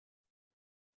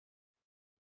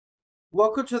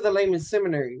Welcome to the Layman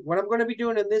Seminary. What I'm going to be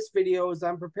doing in this video is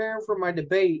I'm preparing for my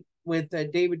debate with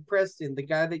David Preston, the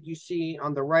guy that you see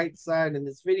on the right side in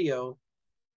this video.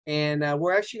 And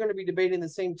we're actually going to be debating the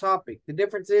same topic. The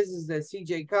difference is that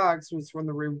CJ Cox was from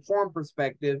the Reform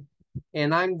perspective,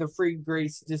 and I'm the Free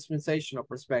Grace dispensational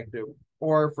perspective.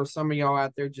 Or for some of y'all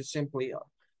out there, just simply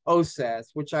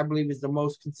OSAS, which I believe is the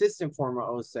most consistent form of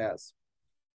OSAS.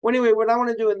 Well, anyway, what I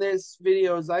want to do in this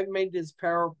video is I've made this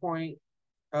PowerPoint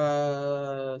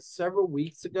several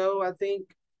weeks ago, I think,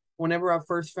 whenever I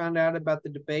first found out about the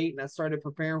debate and I started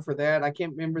preparing for that. I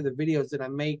can't remember the videos that I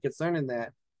made concerning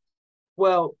that.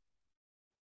 Well,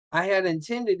 I had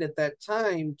intended at that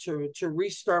time to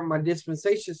restart my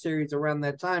dispensation series around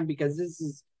that time because this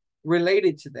is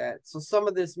related to that. So some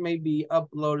of this may be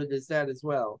uploaded as that as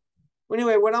well.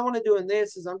 Anyway, what I want to do in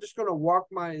this is I'm just going to walk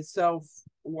myself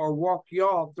or walk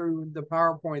y'all through the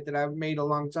PowerPoint that I've made a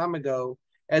long time ago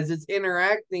as it's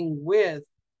interacting with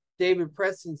David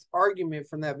Preston's argument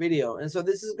from that video. And so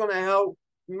this is going to help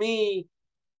me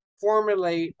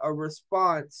formulate a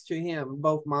response to him,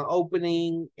 both my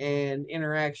opening and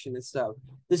interaction and stuff.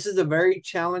 This is a very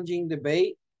challenging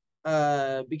debate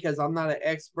because I'm not an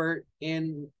expert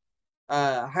in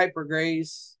hyper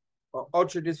grace or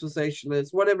ultra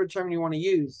dispensationalist, whatever term you want to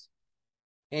use.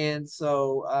 And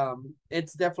so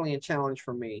it's definitely a challenge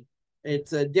for me.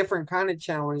 It's a different kind of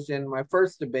challenge than my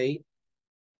first debate,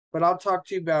 but I'll talk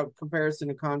to you about comparison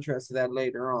and contrast to that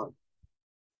later on.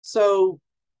 So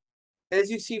as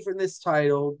you see from this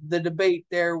title, the debate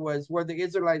there was were the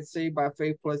Israelites saved by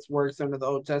faith plus works under the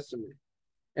Old Testament?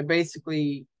 And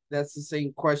basically, that's the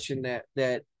same question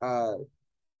that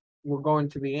we're going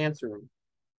to be answering.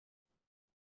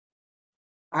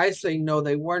 I say no,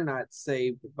 they were not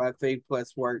saved by faith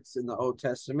plus works in the Old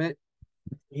Testament.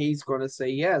 He's going to say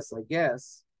yes, I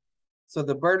guess. So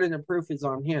the burden of proof is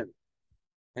on him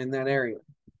in that area.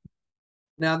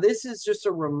 Now, this is just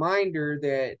a reminder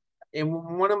that in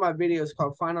one of my videos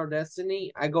called Final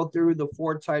Destiny, I go through the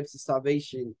 4 types of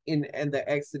salvation in the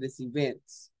Exodus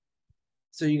events.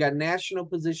 So you got national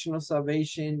positional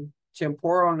salvation,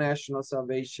 temporal national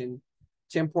salvation,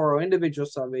 temporal individual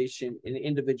salvation, and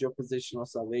individual positional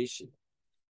salvation.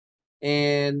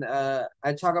 And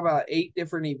I talk about 8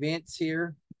 different events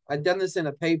here. I've done this in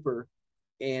a paper,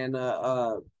 and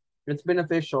it's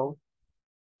beneficial.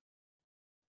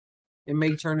 It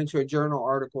may turn into a journal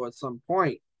article at some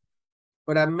point,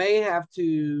 but I may have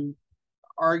to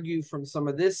argue from some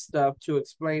of this stuff to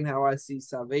explain how I see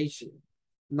salvation.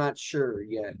 I'm not sure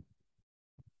yet.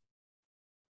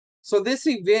 So this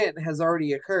event has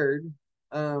already occurred.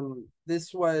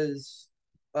 This was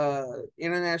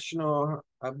International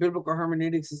Biblical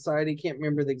Hermeneutic Society. Can't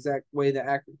remember the exact way the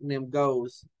acronym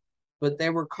goes, but they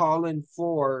were calling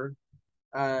for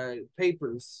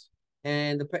papers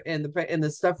and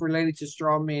the stuff related to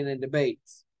straw men and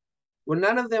debates. Well,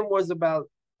 none of them was about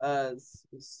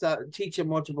teaching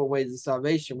multiple ways of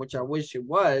salvation, which I wish it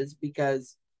was,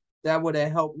 because that would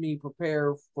have helped me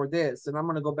prepare for this. And I'm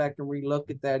going to go back and relook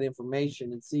at that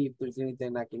information and see if there's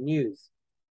anything I can use.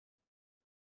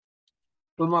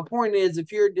 But my point is,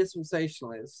 if you're a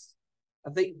dispensationalist, I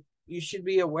think you should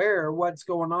be aware of what's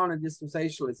going on in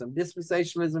dispensationalism.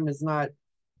 Dispensationalism is not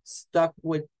stuck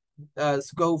with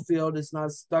Schofield. It's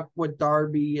not stuck with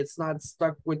Darby. It's not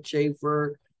stuck with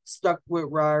Schaefer, stuck with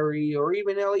Ryrie, or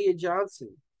even Elliot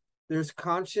Johnson. There's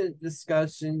constant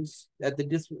discussions at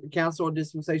the Council of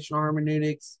Dispensational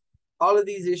Hermeneutics. All of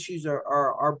these issues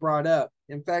are brought up.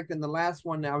 In fact, in the last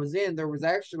one I was in, there was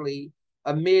actually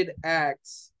a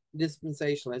mid-acts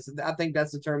dispensationalist. I think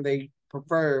that's the term they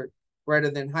prefer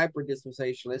rather than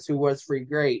hyper-dispensationalist, who was free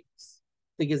grace.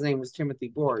 I think his name was Timothy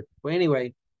Gord. But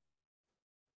anyway,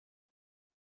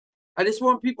 I just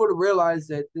want people to realize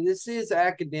that this is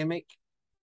academic.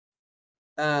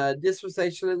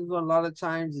 Dispensationalism a lot of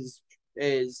times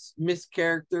is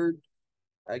mischaractered,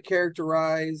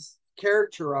 characterized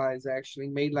actually,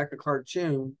 made like a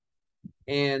cartoon.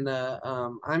 And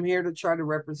I'm here to try to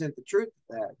represent the truth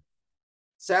of that.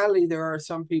 Sadly, there are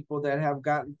some people that have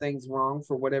gotten things wrong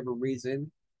for whatever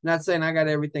reason. Not saying I got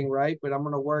everything right, but I'm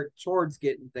going to work towards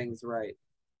getting things right.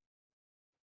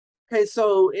 Okay,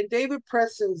 so in David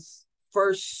Preston's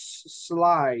first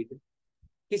slide,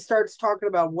 he starts talking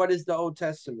about what is the Old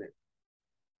Testament.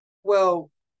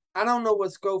 Well, I don't know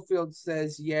what Schofield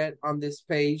says yet on this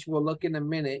page. We'll look in a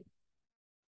minute.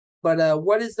 But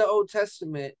what is the Old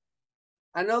Testament?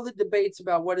 I know the debates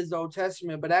about what is the Old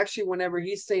Testament, but actually, whenever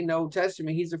he's saying the Old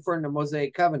Testament, he's referring to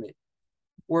Mosaic Covenant,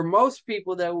 where most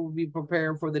people that will be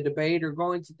preparing for the debate are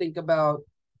going to think about,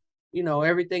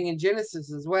 everything in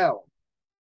Genesis as well.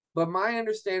 But my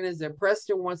understanding is that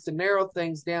Preston wants to narrow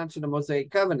things down to the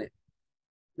Mosaic covenant.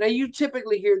 Now, you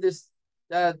typically hear this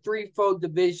threefold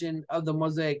division of the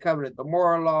Mosaic covenant: the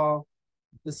moral law,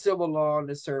 the civil law, and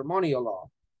the ceremonial law.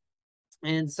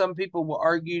 And some people will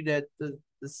argue that the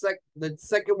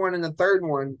second one and the third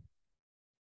one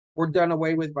were done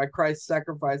away with by Christ's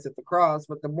sacrifice at the cross,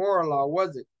 but the moral law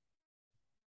wasn't.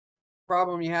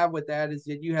 Problem you have with that is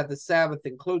that you have the Sabbath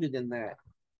included in that.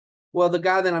 Well, the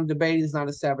guy that I'm debating is not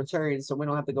a Sabbatarian, so we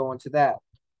don't have to go into that.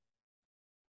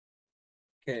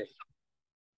 Okay.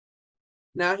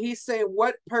 Now he's saying,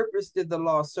 what purpose did the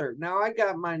law serve? Now I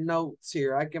got my notes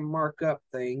here. I can mark up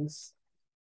things.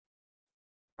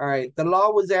 All right. The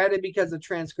law was added because of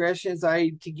transgressions,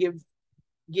 i.e., to give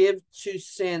to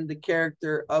sin the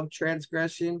character of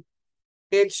transgression.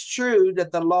 It's true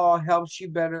that the law helps you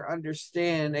better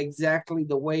understand exactly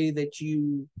the way that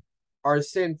you are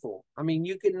sinful. I mean,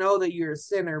 you can know that you're a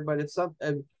sinner, but if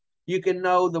something, you can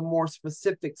know the more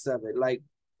specifics of it, like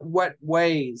what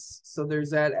ways. So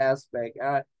there's that aspect.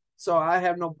 So I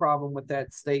have no problem with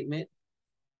that statement.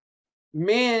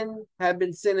 Men have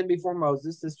been sinning before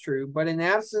Moses, that's true, but in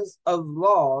absence of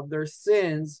law, their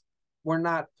sins were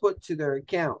not put to their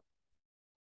account.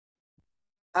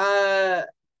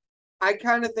 I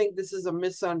kind of think this is a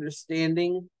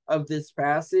misunderstanding of this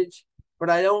passage, but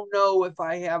I don't know if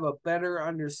I have a better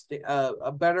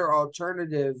a better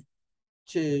alternative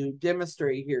to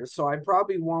demonstrate here. So I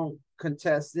probably won't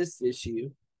contest this issue.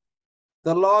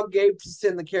 The law gave to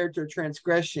sin the character of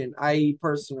transgression, i.e.,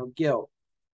 personal guilt.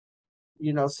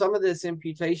 You know, some of this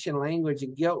imputation language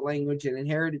and guilt language and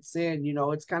inherited sin, you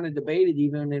know, it's kind of debated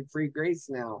even in free grace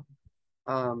now.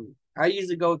 I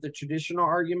usually go with the traditional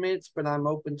arguments, but I'm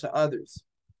open to others.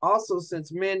 Also,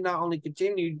 since men not only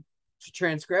continued to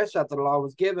transgress after the law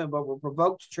was given, but were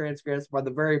provoked to transgress by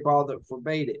the very law that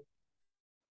forbade it.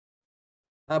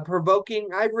 Provoking,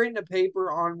 I've written a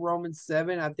paper on Romans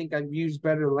 7. I think I've used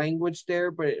better language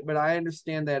there, but I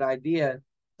understand that idea.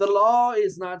 The law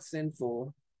is not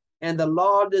sinful, and the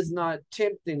law does not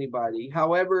tempt anybody.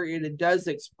 However, it does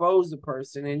expose a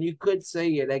person, and you could say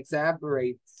it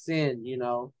exasperates sin, you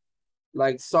know,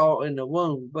 like salt in the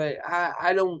wound. But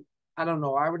I don't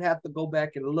know. I would have to go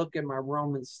back and look at my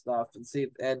Roman stuff and see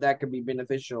if that could be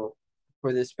beneficial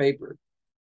for this paper.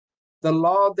 The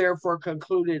law therefore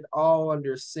concluded all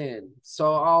under sin, so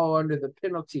all under the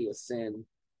penalty of sin.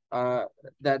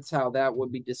 That's how that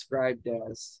would be described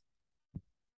as.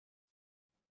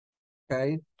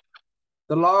 Okay.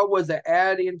 The law was an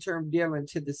ad interim dealing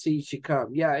to the seed should come.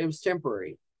 Yeah, it was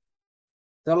temporary.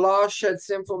 The law shut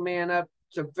sinful man up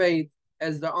to faith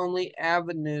as the only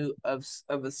avenue of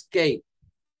escape.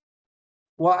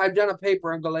 Well, I've done a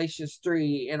paper on Galatians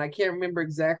 3, and I can't remember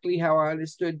exactly how I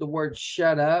understood the word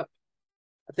shut up.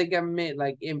 I think I meant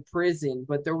like in prison,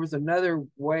 but there was another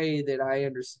way that I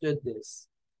understood this.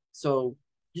 So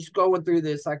just going through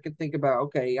this, I could think about,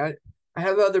 okay, I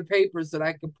have other papers that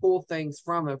I could pull things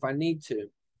from if I need to.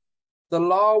 The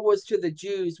law was to the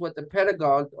Jews what the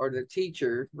pedagogue or the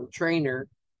teacher or trainer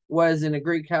was in a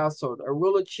Greek household, a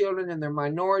rule of children in their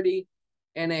minority,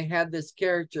 and it had this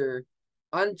character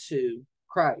unto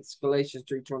Christ, Galatians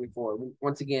 3:24.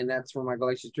 Once again, that's from my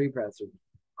Galatians 3 passage.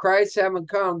 Christ having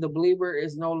come, the believer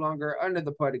is no longer under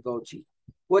the pedagogy.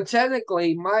 Well,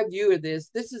 technically, my view of this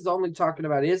is only talking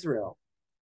about Israel.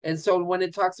 And so when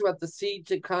it talks about the seed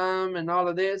to come and all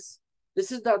of this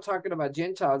is not talking about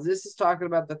Gentiles. This is talking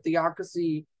about the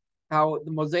theocracy, how the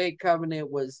Mosaic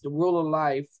covenant was the rule of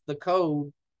life, the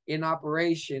code in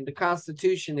operation, the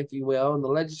constitution, if you will, and the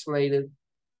legislative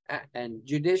and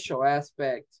judicial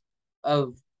aspect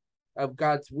of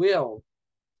God's will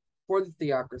for the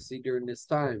theocracy during this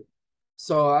time.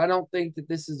 So I don't think that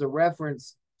this is a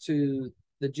reference to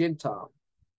the Gentile.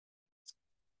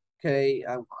 Okay,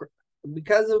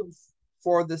 because of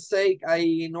for the sake,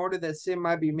 i.e., in order that sin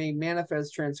might be made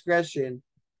manifest transgression,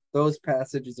 those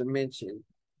passages are mentioned.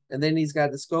 And then he's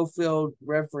got the Schofield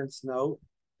reference note,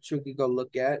 which we could go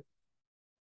look at.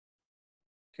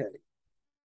 Okay.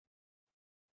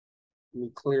 Let me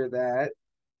clear that.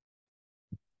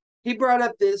 He brought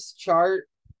up this chart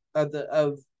of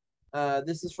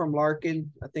this is from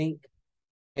Larkin, I think,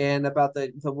 and about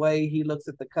the way he looks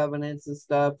at the covenants and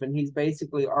stuff, and he's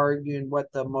basically arguing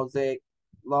what the Mosaic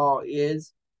law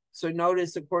is. So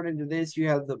notice, according to this, you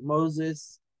have the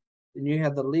Moses, and you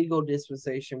have the legal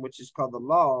dispensation, which is called the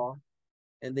law,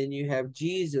 and then you have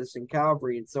Jesus and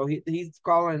Calvary. And so he's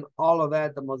calling all of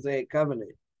that the Mosaic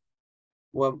covenant.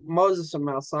 Well, Moses on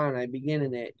Mount Sinai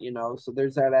beginning it, you know, so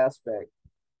there's that aspect.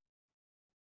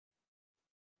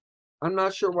 I'm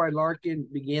not sure why Larkin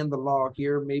began the law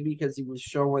here, maybe because he was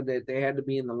showing that they had to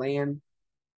be in the land.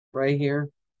 right here.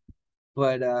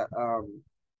 But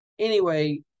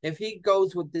anyway, if he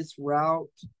goes with this route,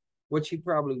 which he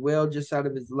probably will, just out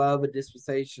of his love of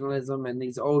dispensationalism and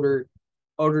these older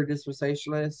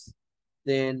dispensationalists,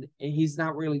 then he's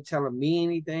not really telling me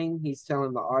anything. He's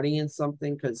telling the audience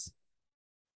something, because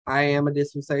I am a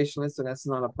dispensationalist, and that's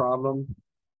not a problem.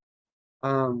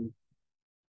 Um,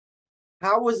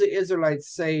 how was the Israelites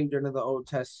saved under the Old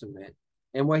Testament?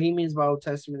 And what he means by Old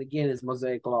Testament again is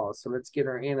Mosaic law. So let's get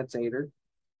our annotator.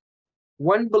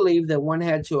 One believed that one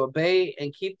had to obey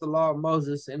and keep the law of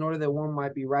Moses in order that one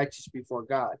might be righteous before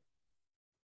God.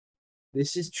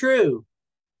 This is true,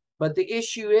 but the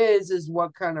issue is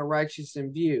what kind of righteous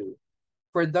in view.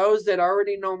 For those that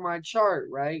already know my chart,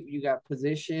 right? You got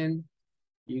position,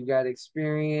 you got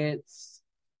experience,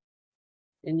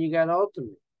 and you got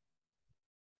ultimate.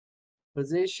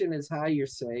 Position is how you're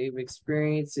saved,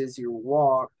 experience is your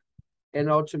walk, and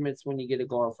ultimate's when you get a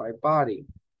glorified body.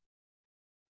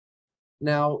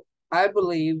 Now, I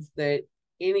believe that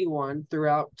anyone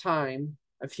throughout time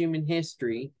of human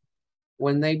history,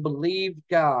 when they believed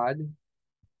God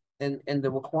and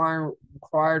the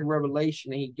required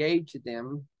revelation that he gave to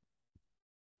them,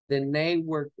 then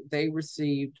they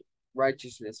received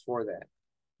righteousness for that.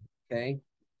 Okay.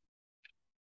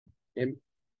 And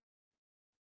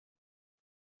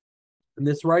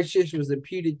this righteousness was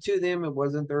imputed to them, it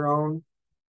wasn't their own.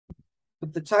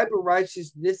 But the type of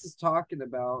righteousness this is talking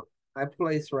about, I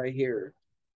place right here.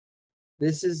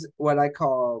 This is what I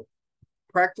call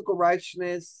practical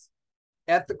righteousness,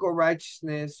 ethical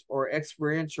righteousness, or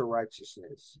experiential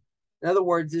righteousness. In other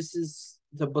words, this is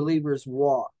the believer's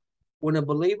walk. When a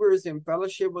believer is in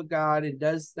fellowship with God and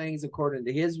does things according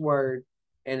to his word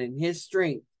and in his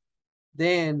strength,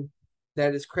 then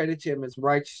that is credited to him as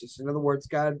righteousness. In other words,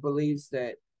 God believes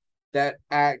that that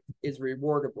act is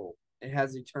rewardable. It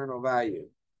has eternal value.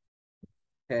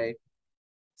 Okay.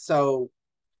 So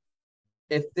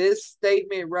if this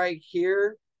statement right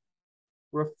here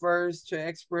refers to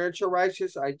experiential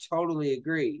righteousness, I totally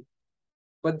agree.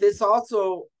 But this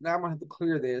also, now I'm going to have to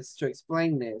clear this to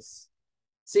explain this.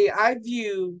 See, I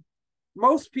view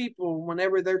most people,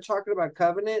 whenever they're talking about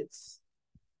covenants,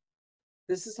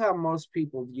 this is how most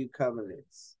people view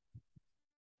covenants.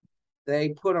 They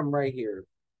put them right here.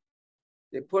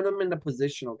 They put them in the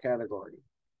positional category.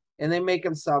 And they make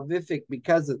them salvific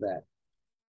because of that.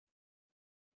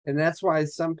 And that's why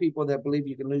some people that believe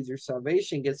you can lose your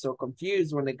salvation get so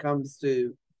confused when it comes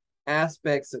to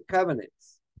aspects of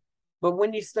covenants. But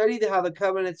when you study how the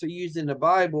covenants are used in the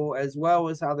Bible, as well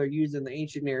as how they're used in the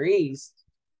ancient Near East,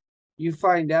 you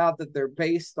find out that they're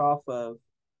based off of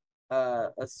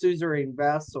a suzerain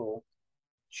vassal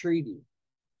treaty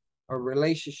or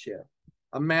relationship,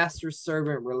 a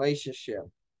master-servant relationship.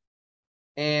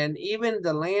 And even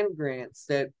the land grants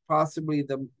that possibly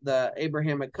the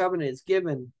Abrahamic covenant is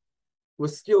given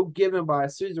was still given by a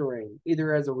suzerain,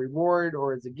 either as a reward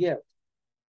or as a gift.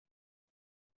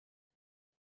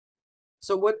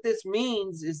 So what this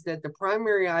means is that the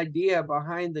primary idea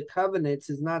behind the covenants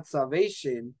is not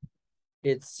salvation,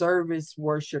 it's service,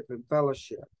 worship, and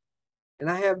fellowship. And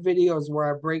I have videos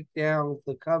where I break down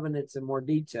the covenants in more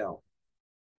detail.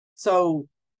 So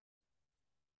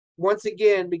once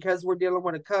again, because we're dealing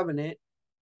with a covenant,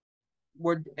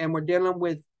 we're dealing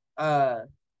with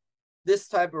this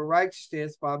type of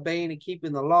righteousness by obeying and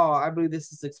keeping the law, I believe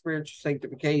this is experiential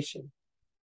sanctification.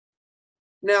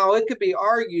 Now, it could be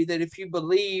argued that if you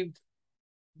believed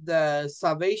the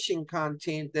salvation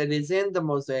content that is in the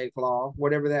Mosaic law,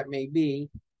 whatever that may be,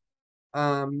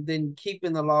 then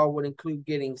keeping the law would include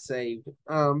getting saved.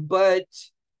 But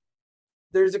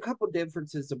there's a couple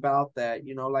differences about that.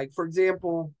 Like, for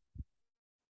example,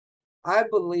 I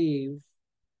believe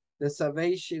that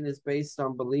salvation is based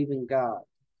on believing God.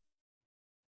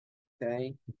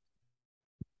 Okay?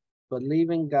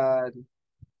 Believing God.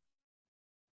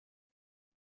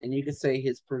 And you could say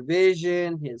his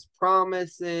provision, his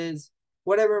promises,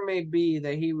 whatever it may be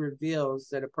that he reveals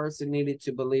that a person needed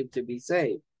to believe to be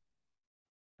saved.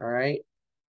 All right.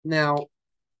 Now,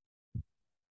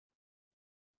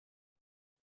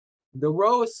 the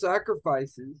role of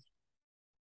sacrifices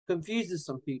confuses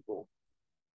some people.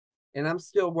 And I'm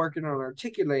still working on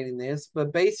articulating this,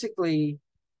 but basically,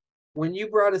 when you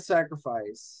brought a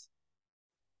sacrifice,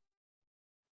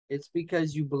 it's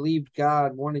because you believed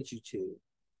God wanted you to.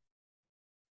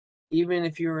 Even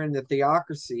if you were in the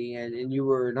theocracy and you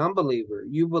were an unbeliever,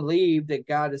 you believed that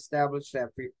God established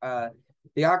that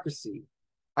theocracy.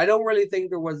 I don't really think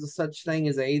there was a such thing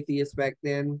as an atheist back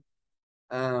then.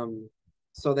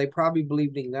 So they probably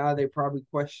believed in God. They probably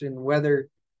questioned whether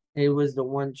it was the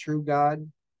one true God,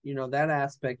 that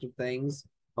aspect of things.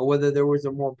 or whether there was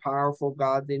a more powerful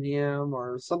God than him,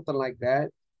 or something like that,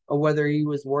 or whether he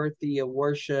was worthy of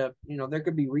worship. You know, there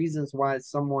could be reasons why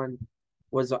someone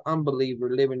was an unbeliever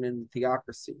living in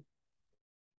theocracy.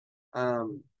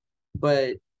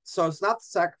 But so it's not the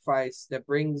sacrifice that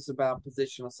brings about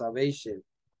positional salvation.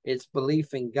 It's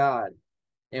belief in God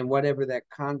and whatever that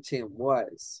content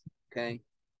was. Okay.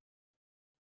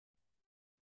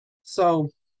 So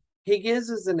he gives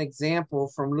us an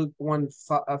example from Luke 1,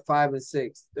 5 and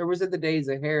 6. There was in the days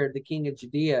of Herod, the king of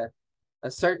Judea, a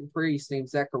certain priest named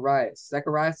Zacharias.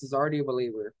 Zacharias is already a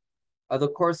believer of the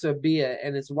course of Abia,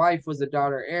 and his wife was a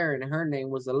daughter of Aaron, and her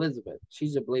name was Elizabeth.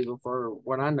 She's a believer for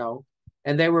what I know.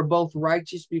 And they were both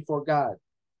righteous before God.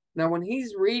 Now, when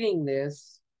he's reading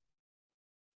this,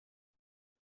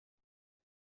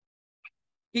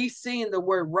 he's seeing the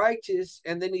word righteous,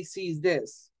 and then he sees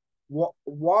this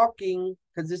walking,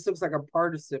 because this looks like a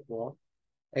participle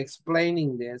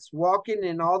explaining this, walking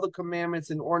in all the commandments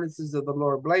and ordinances of the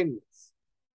Lord blameless.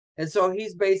 And so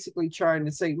he's basically trying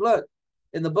to say, look,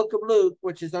 in the book of Luke,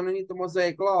 which is underneath the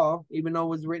Mosaic law, even though it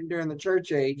was written during the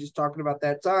church age, just talking about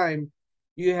that time,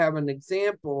 you have an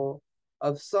example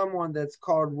of someone that's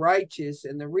called righteous.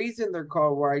 And the reason they're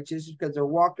called righteous is because they're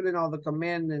walking in all the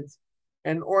commandments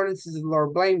and ordinances of the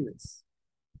Lord blameless.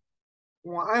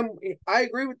 Well, I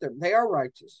agree with them. They are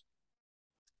righteous.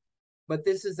 But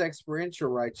this is experiential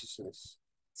righteousness.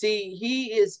 See,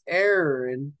 he is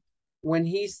erring when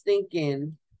he's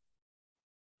thinking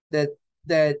that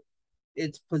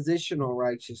it's positional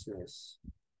righteousness.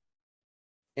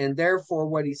 And therefore,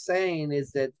 what he's saying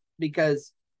is that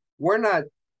because we're not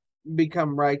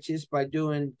become righteous by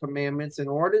doing commandments and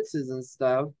ordinances and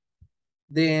stuff,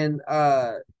 then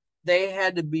they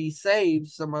had to be saved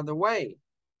some other way.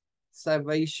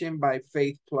 Salvation by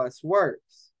faith plus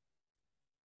works.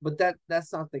 But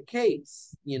that's not the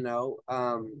case, you know.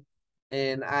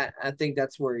 And I think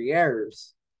that's where he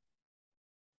errs.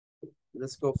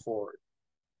 Let's go forward.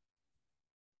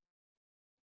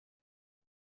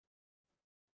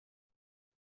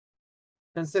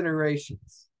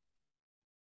 Considerations.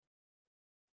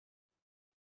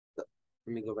 Let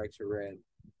me go back to red.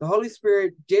 The Holy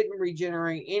Spirit didn't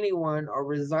regenerate anyone or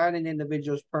reside in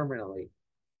individuals permanently.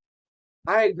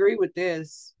 I agree with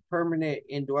this permanent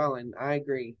indwelling. I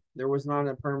agree. There was not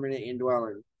a permanent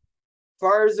indwelling.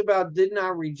 Far as about did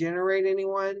not regenerate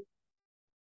anyone,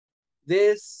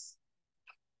 this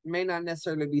may not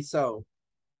necessarily be so.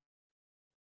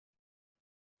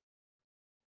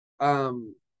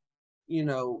 You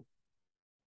know,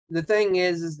 the thing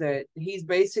is that he's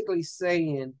basically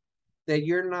saying that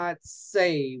you're not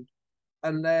saved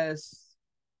unless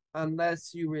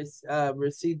you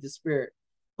receive the Spirit.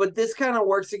 But this kind of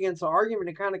works against the argument.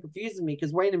 It kind of confuses me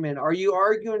because wait a minute, are you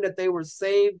arguing that they were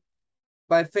saved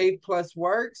by faith plus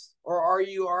works, or are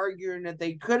you arguing that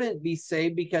they couldn't be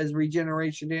saved because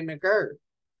regeneration didn't occur?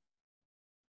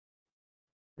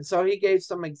 And so he gave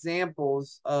some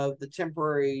examples of the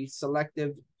temporary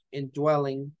selective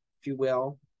indwelling, if you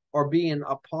will, or being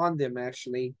upon them,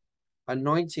 actually,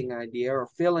 anointing idea or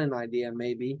filling idea,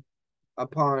 maybe,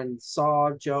 upon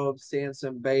Saul, Job,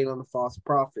 Samson, Balaam, the false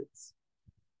prophets.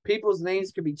 People's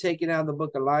names could be taken out of the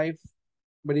book of life,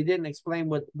 but he didn't explain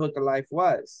what the book of life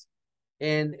was.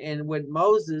 And with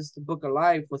Moses, the book of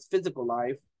life was physical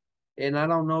life. And I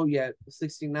don't know yet,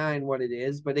 69, what it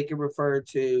is, but it can refer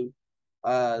to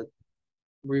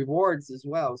rewards as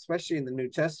well, especially in the New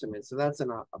Testament. So that's an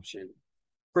option.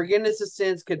 Forgiveness of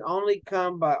sins could only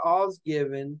come by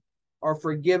almsgiving or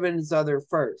forgiven's other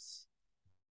first.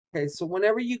 Okay, so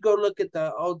whenever you go look at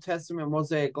the Old Testament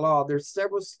Mosaic law, there's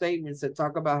several statements that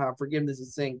talk about how forgiveness of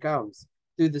sin comes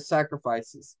through the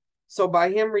sacrifices. So by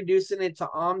him reducing it to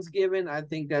almsgiving, I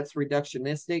think that's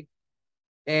reductionistic.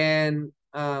 And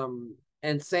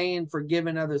saying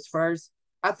forgiving others first,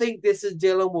 I think this is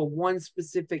dealing with one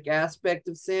specific aspect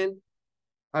of sin.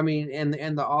 I mean, and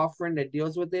the offering that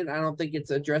deals with it. I don't think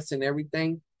it's addressing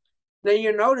everything. Now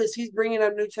you notice he's bringing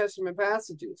up New Testament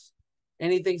passages,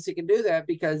 and he thinks he can do that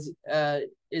because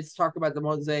it's talk about the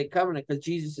Mosaic covenant, because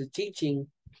Jesus is teaching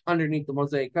underneath the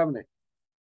Mosaic covenant.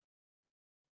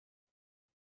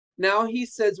 Now he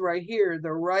says right here,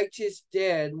 the righteous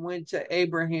dead went to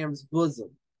Abraham's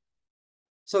bosom.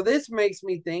 So this makes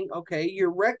me think, okay,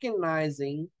 you're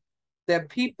recognizing that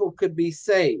people could be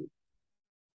saved.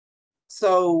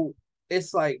 So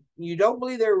it's like, you don't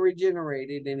believe they're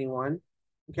regenerated, anyone,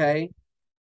 okay?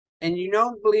 And you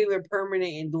don't believe they're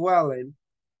permanent indwelling.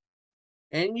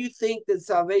 And you think that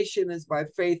salvation is by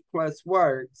faith plus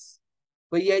works,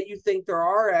 but yet you think there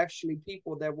are actually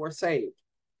people that were saved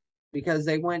because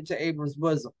they went to Abram's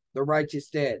bosom, the righteous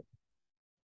dead.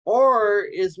 Or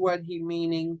is what he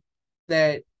meaning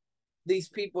that these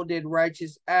people did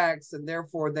righteous acts and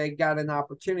therefore they got an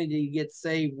opportunity to get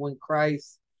saved when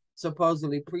Christ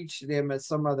supposedly preached to them at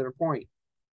some other point,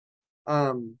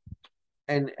 um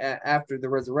and after the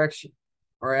resurrection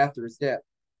or after his death?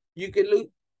 You could lose.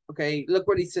 Okay, look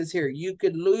what he says here. You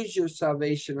could lose your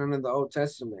salvation under the Old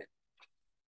Testament.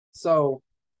 So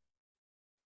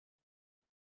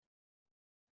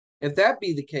if that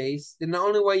be the case, then the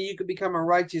only way you could become a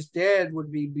righteous dad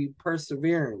would be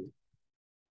persevering.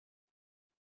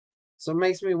 So it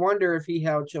makes me wonder if he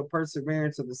held to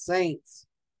perseverance of the saints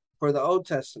for the Old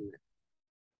Testament.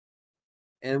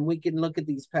 And we can look at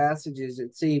these passages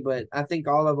and see, but I think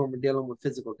all of them are dealing with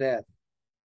physical death.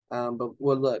 But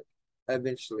we'll look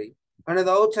eventually. Under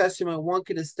the Old Testament, one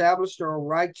could establish their own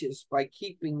righteous by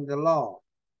keeping the law.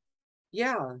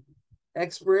 Yeah,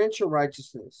 experiential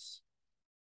righteousness.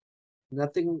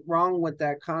 Nothing wrong with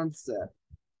that concept.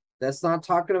 That's not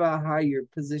talking about how you're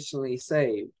positionally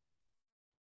saved.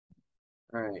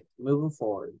 All right, moving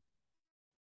forward.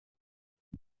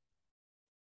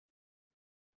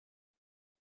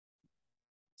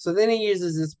 So then he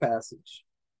uses this passage.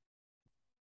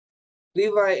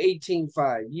 Levi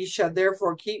 18:5. Ye shall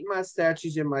therefore keep my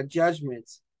statutes and my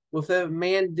judgments. With a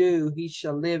man do, he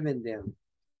shall live in them.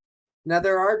 Now,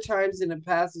 there are times in the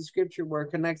passage of scripture where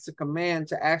it connects a command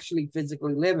to actually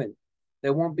physically living.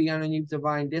 That won't be underneath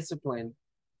divine discipline.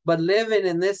 But living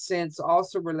in this sense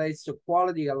also relates to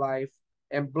quality of life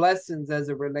and blessings as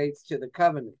it relates to the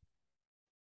covenant.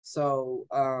 So,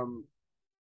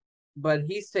 but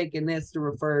he's taking this to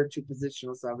refer to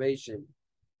positional salvation.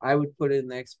 I would put it in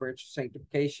the experiential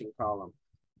sanctification column.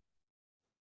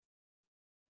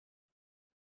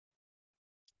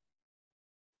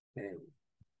 Okay.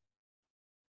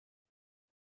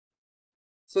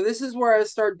 So this is where I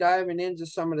start diving into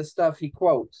some of the stuff he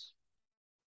quotes.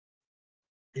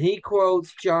 He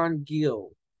quotes John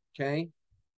Gill, okay,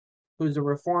 who's a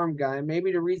reform guy.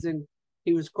 Maybe the reason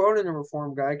he was quoting a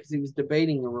reform guy because he was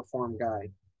debating a reform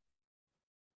guy.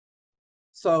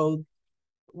 So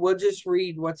we'll just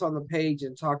read what's on the page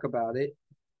and talk about it.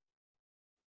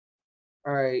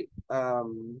 All right.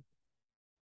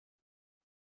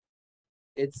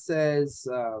 It says,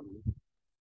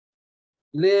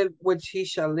 live which he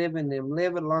shall live in them,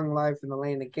 live a long life in the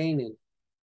land of Canaan,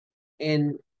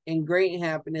 and in great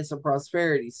happiness and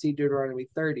prosperity. See Deuteronomy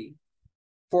 30.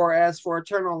 For as for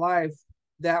eternal life,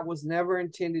 that was never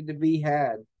intended to be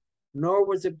had, nor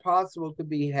was it possible to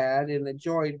be had and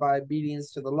enjoyed by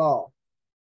obedience to the law,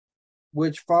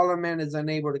 which fallen man is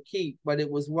unable to keep, but it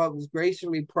was what was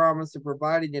graciously promised and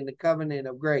provided in the covenant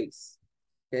of grace.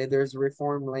 Okay, there's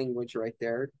reformed language right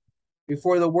there.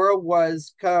 Before the world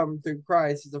was come through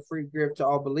Christ as a free gift to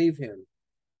all believe him.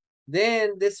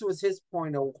 Then this was his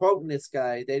point of quoting this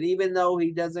guy, that even though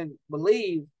he doesn't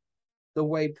believe the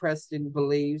way Preston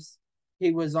believes,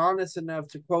 he was honest enough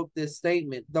to quote this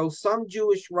statement. Though some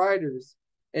Jewish writers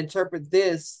interpret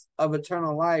this of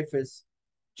eternal life as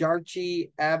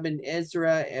Jarchi, Abin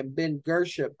Ezra, and Ben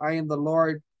Gershop, I am the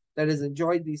Lord that has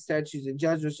enjoyed these statutes and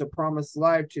judgments of promised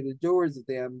life to the doers of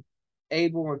them,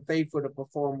 able and faithful to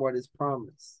perform what is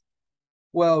promised.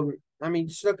 Well, I mean,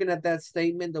 just looking at that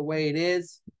statement the way it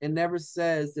is, it never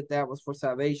says that that was for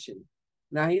salvation.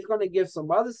 Now, he's going to give some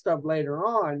other stuff later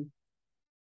on,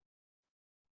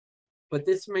 but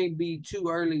this may be too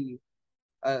early,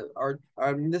 or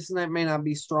this may not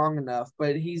be strong enough.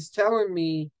 But he's telling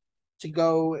me to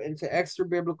go into extra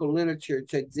biblical literature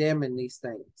to examine these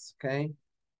things. Okay,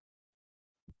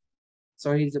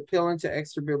 so he's appealing to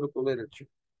extra biblical literature.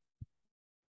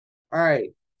 All right,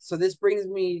 so this brings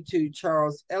me to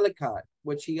Charles Ellicott,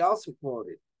 which he also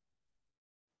quoted.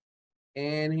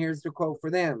 And here's the quote for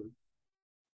them.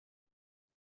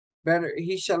 Better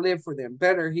he shall live for them.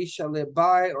 Better he shall live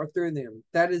by or through them.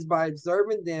 That is, by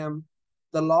observing them,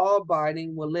 the law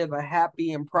abiding will live a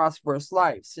happy and prosperous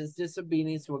life, since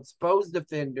disobedience will expose the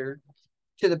offender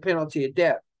to the penalty of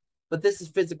death. But this is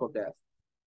physical death.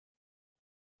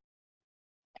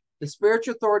 The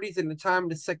spiritual authorities in the time of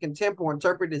the Second Temple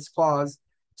interpret this clause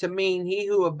to mean he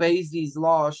who obeys these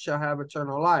laws shall have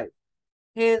eternal life.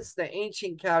 Hence, the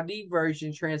ancient Chaldee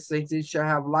version translates it shall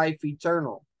have life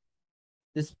eternal.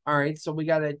 This, all right, so we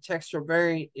got a textual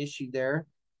variant issue there.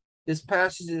 This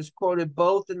passage is quoted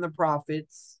both in the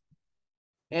prophets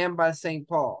and by St.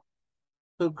 Paul,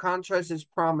 who contrasts his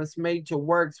promise made to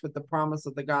works with the promise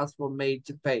of the gospel made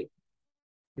to faith.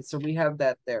 And so we have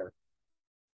that there.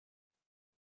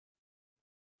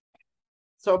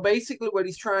 So basically what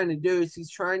he's trying to do is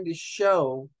he's trying to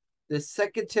show the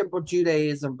Second Temple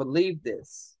Judaism believed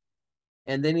this.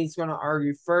 And then he's going to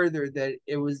argue further that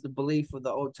it was the belief of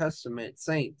the Old Testament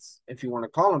saints, if you want to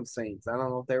call them saints. I don't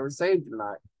know if they were saved or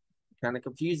not. Kind of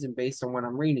confusing based on what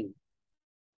I'm reading.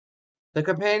 The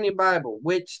Companion Bible,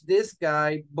 which this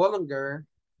guy, Bullinger,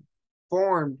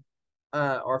 formed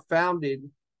or founded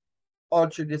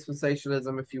ultra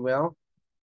dispensationalism, if you will,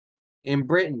 in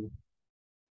Britain.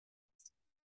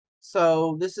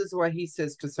 So this is what he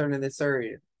says concerning this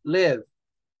area. Live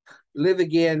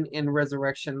again in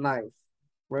resurrection life.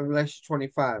 Revelation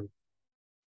 25.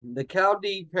 The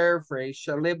Chaldee paraphrase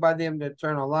shall live by them to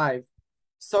eternal life.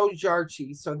 So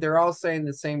Jarchi, so they're all saying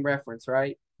the same reference,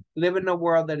 right? Live in the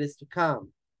world that is to come.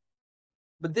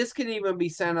 But this could even be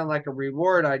sounding like a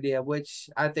reward idea, which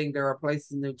I think there are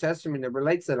places in the New Testament that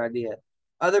relates that idea.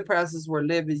 Other passages where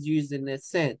live is used in this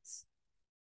sense.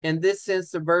 In this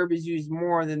sense, the verb is used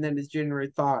more than is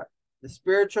generally thought. The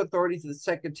spiritual authorities of the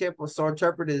Second Temple so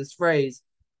interpreted this phrase,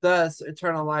 thus,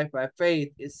 eternal life by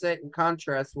faith, is set in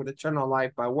contrast with eternal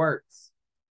life by works.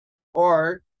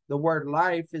 Or the word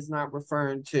life is not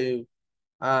referring to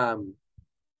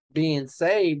being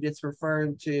saved, it's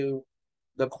referring to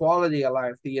the quality of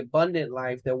life, the abundant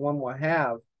life that one will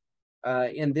have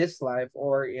in this life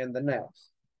or in the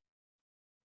next,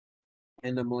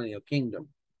 in the millennial kingdom.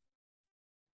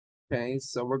 Okay,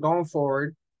 so we're going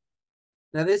forward.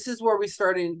 Now, this is where we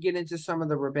start to get into some of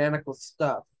the rabbinical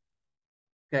stuff.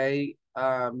 Okay,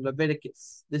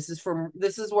 Leviticus. This is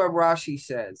what Rashi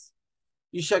says.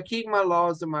 You shall keep my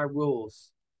laws and my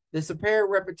rules. This apparent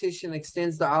repetition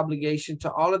extends the obligation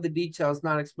to all of the details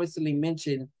not explicitly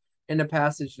mentioned in the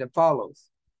passage that follows.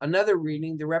 Another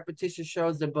reading, the repetition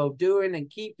shows that both doing and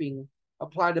keeping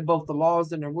apply to both the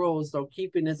laws and the rules, though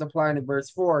keeping is applied in verse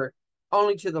 4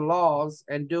 only to the laws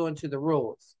and doing to the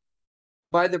rules.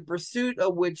 By the pursuit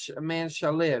of which a man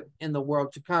shall live in the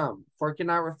world to come, for it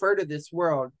cannot refer to this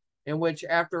world in which,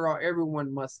 after all,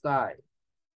 everyone must die.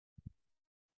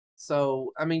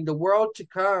 So, I mean, the world to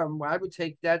come, I would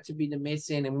take that to be the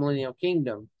Messianic millennial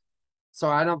kingdom. So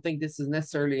I don't think this is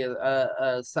necessarily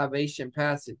a salvation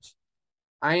passage.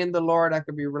 I am the Lord, I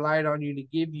could be relied on you to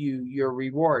give you your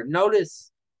reward.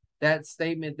 Notice that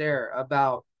statement there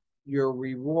about your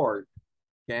reward,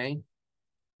 okay?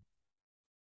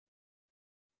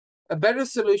 A better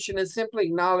solution is simply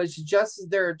acknowledge just as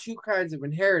there are two kinds of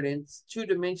inheritance, two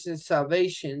dimensions of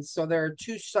salvation, so there are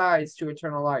two sides to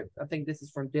eternal life. I think this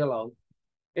is from Dillo.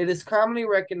 It is commonly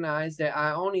recognized that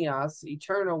aionios,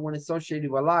 eternal when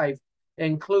associated with life,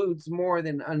 includes more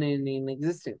than unending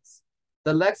existence.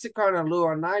 The lexicon of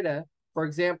Louw-Nida, for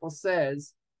example,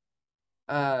 says,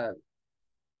 in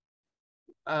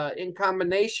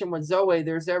combination with Zoe,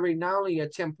 there's not only a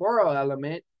temporal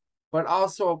element, but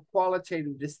also a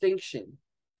qualitative distinction.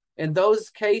 In those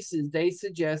cases, they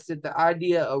suggest that the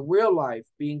idea of real life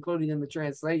be included in the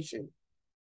translation.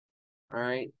 All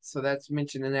right, so that's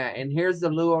mentioned in that. And here's the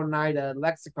Louw-Nida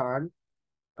lexicon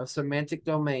of semantic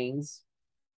domains.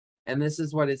 And this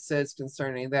is what it says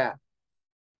concerning that.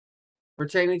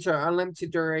 Pertaining to an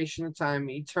unlimited duration of time,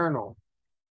 eternal.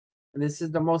 And this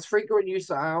is the most frequent use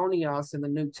of aionios in the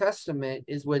New Testament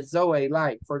is with Zoe,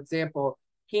 like, for example,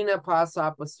 Hina pas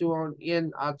apostouon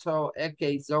in auto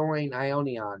eke zoin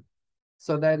aionion.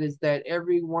 So that is that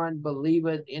everyone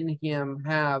believeth in him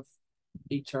have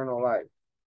eternal life.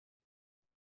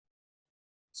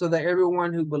 So that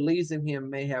everyone who believes in him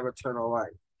may have eternal life.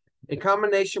 In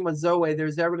combination with Zoe,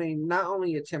 there's evidently not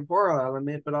only a temporal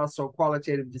element, but also a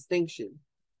qualitative distinction.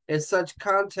 In such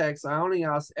context,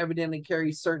 aionios evidently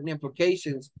carries certain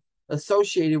implications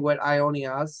associated with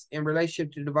aionios in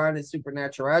relationship to divine and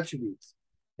supernatural attributes.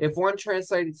 If one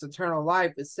translates eternal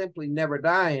life as simply never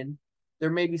dying, there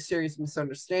may be serious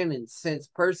misunderstandings, since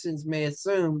persons may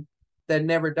assume that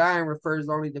never dying refers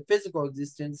only to physical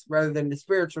existence rather than to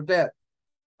spiritual death.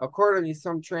 Accordingly,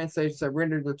 some translators have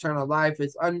rendered eternal life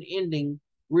as unending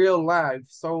real life,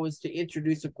 so as to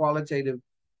introduce a qualitative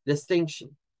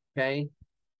distinction. Okay,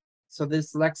 so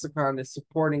this lexicon is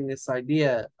supporting this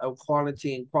idea of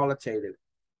quality and qualitative.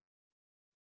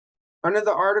 Under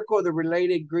the article of the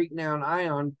related Greek noun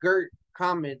ion, Gert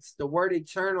comments, the word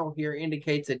eternal here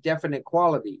indicates a definite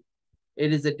quality.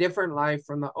 It is a different life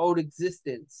from the old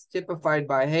existence, typified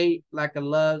by hate, lack of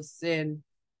love, sin,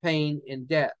 pain, and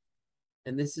death.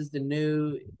 And this is the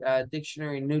new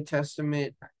dictionary, New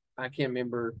Testament. I can't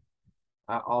remember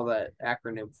all that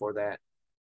acronym for that.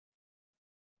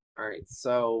 All right,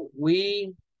 so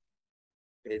so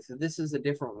this is a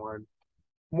different one.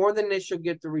 More than initial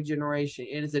gift of regeneration,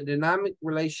 it is a dynamic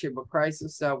relationship with Christ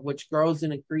himself, which grows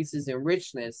and increases in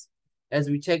richness as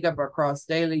we take up our cross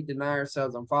daily, deny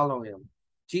ourselves, and follow him.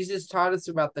 Jesus taught us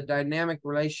about the dynamic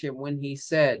relationship when he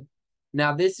said,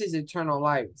 Now this is eternal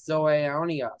life, Zoe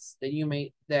Ionios,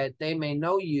 that they may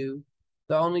know you,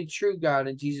 the only true God,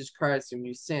 and Jesus Christ whom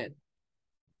you sent.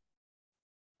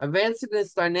 Advancing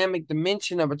this dynamic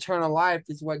dimension of eternal life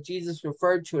is what Jesus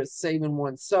referred to as saving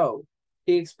one's soul.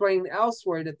 He explained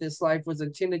elsewhere that this life was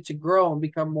intended to grow and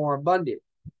become more abundant.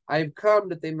 I have come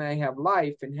that they may have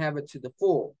life and have it to the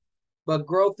full. But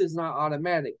growth is not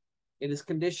automatic. It is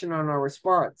conditioned on our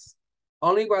response.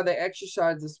 Only by the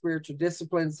exercise of spiritual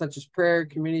disciplines such as prayer,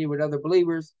 community with other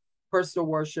believers, personal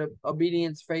worship,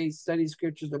 obedience, faith, study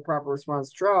scriptures, and proper response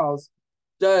to trials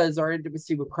does our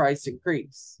intimacy with Christ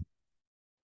increase.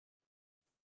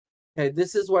 Okay,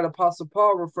 this is what Apostle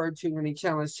Paul referred to when he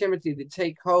challenged Timothy to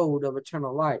take hold of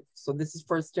eternal life. So this is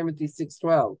 1 Timothy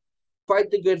 6:12. Fight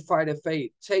the good fight of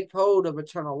faith. Take hold of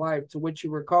eternal life, to which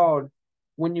you were called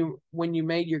when you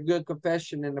made your good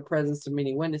confession in the presence of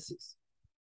many witnesses.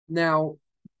 Now,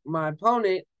 my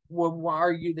opponent will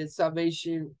argue that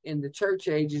salvation in the church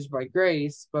age is by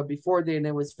grace, but before then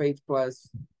it was faith plus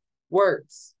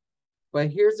works.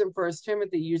 But here's in 1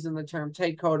 Timothy using the term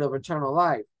take hold of eternal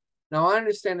life. Now, I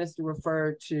understand this to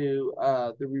refer to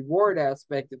the reward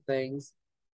aspect of things,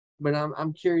 but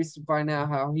I'm curious to find out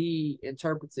how he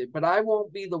interprets it. But I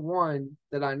won't be the one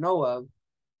that I know of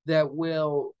that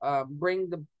will bring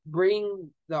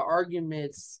the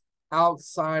arguments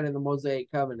outside of the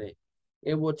Mosaic covenant.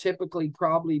 It will typically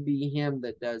probably be him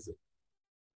that does it.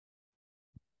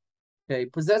 Okay,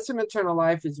 possessing eternal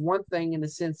life is one thing in the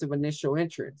sense of initial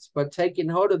entrance, but taking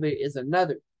hold of it is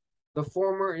another. The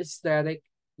former is static,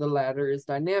 the latter is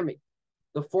dynamic.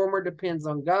 The former depends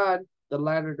on God, the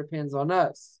latter depends on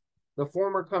us. The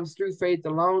former comes through faith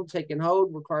alone. Taking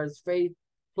hold requires faith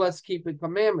plus keeping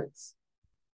commandments.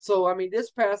 So, I mean,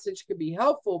 this passage could be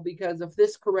helpful because if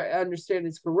this understanding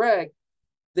is correct,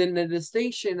 then the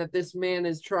distinction that this man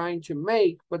is trying to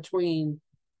make between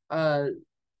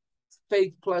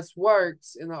faith plus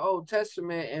works in the Old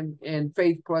Testament and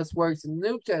faith plus works in the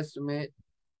New Testament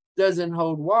doesn't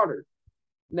hold water.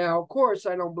 Now, of course,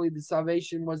 I don't believe that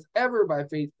salvation was ever by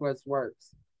faith plus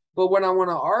works. But what I want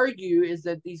to argue is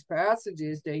that these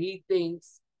passages that he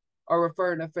thinks are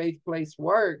referring to faith plus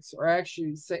works are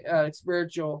actually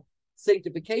spiritual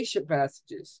sanctification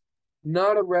passages,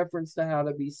 not a reference to how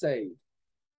to be saved.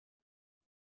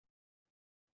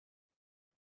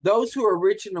 Those who are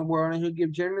rich in the world and who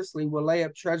give generously will lay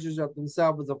up treasures of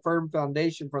themselves as a firm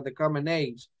foundation for the coming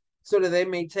age, so that they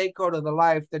may take hold of the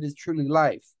life that is truly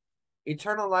life.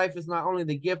 Eternal life is not only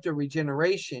the gift of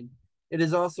regeneration, it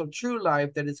is also true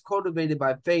life that is cultivated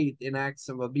by faith in acts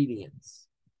of obedience.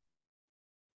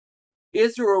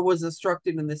 Israel was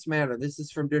instructed in this matter. This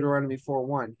is from Deuteronomy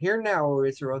 4:1. Hear now, O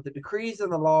Israel, the decrees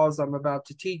and the laws I'm about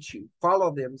to teach you.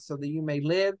 Follow them so that you may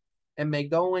live and may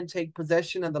go and take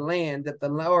possession of the land that the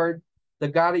Lord, the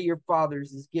God of your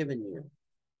fathers, has given you.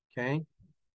 Okay?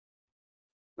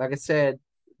 Like I said,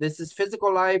 this is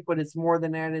physical life, but it's more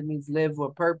than that. It means live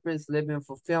with purpose, live in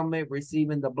fulfillment,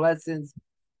 receiving the blessings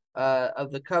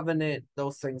of the covenant,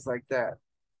 those things like that.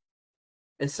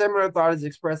 A similar thought is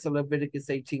expressed in Leviticus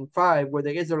 18:5, where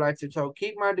the Israelites are told,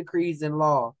 keep my decrees and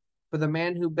law, for the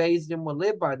man who obeys them will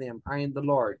live by them. I am the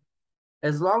Lord.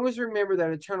 As long as we remember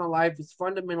that eternal life is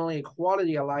fundamentally a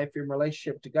quality of life in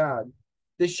relationship to God,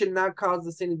 this should not cause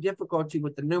us any difficulty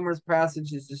with the numerous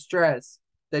passages to stress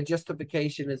that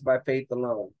justification is by faith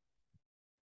alone.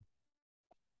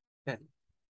 Okay.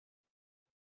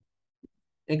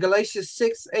 In Galatians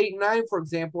 6:8-9, for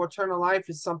example, eternal life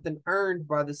is something earned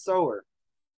by the sower.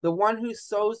 The one who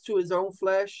sows to his own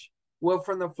flesh will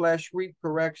from the flesh reap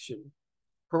corruption.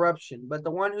 But the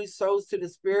one who sows to the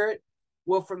Spirit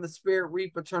will from the Spirit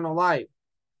reap eternal life.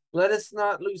 Let us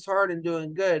not lose heart in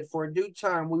doing good, for in due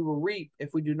time we will reap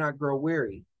if we do not grow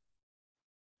weary.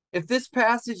 If this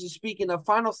passage is speaking of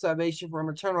final salvation from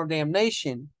eternal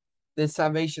damnation, then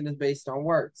salvation is based on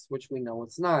works, which we know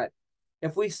it's not.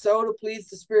 If we sow to please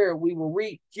the Spirit, we will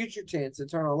reap, future tense,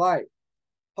 eternal life.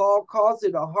 Paul calls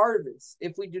it a harvest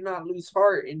if we do not lose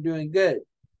heart in doing good.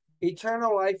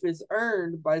 Eternal life is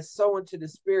earned by sowing to the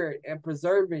Spirit and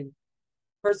persevering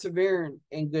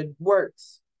in good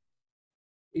works.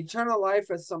 Eternal life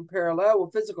has some parallel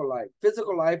with physical life.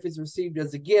 Physical life is received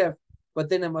as a gift, but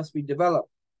then it must be developed.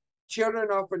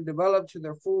 Children often develop to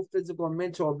their full physical and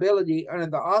mental ability under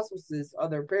the auspices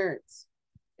of their parents.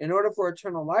 In order for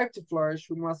eternal life to flourish,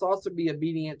 we must also be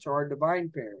obedient to our divine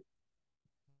parent.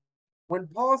 When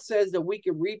Paul says that we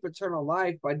can reap eternal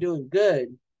life by doing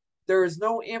good, there is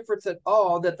no inference at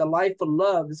all that the life of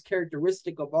love is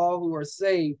characteristic of all who are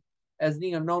saved, as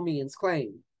Neonomians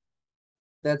claim.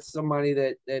 That's somebody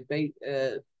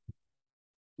that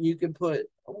you can put,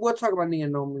 we'll talk about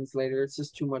neonomians later. It's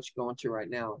just too much going to right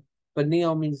now. But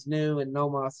neo means new and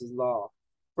nomos is law.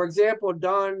 For example,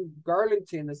 Don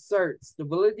Garlington asserts the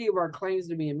validity of our claims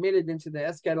to be admitted into the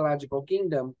eschatological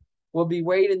kingdom will be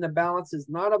weighed in the balances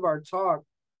not of our talk,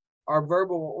 our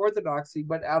verbal orthodoxy,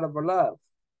 but out of our love.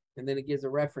 And then it gives a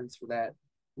reference for that.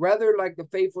 Rather like the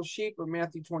faithful sheep of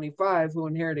Matthew 25 who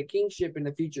inherit a kingship in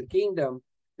the future kingdom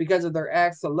because of their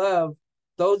acts of love,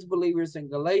 those believers in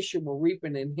Galatia will reap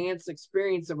an enhanced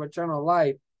experience of eternal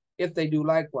life if they do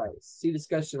likewise. See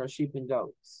discussion of sheep and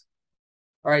goats.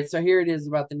 All right, so here it is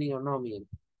about the neonomian.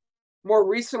 More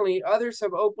recently, others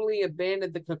have openly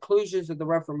abandoned the conclusions of the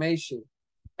Reformation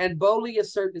and boldly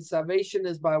assert that salvation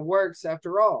is by works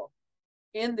after all.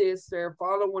 In this, they are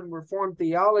following Reformed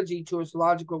theology to its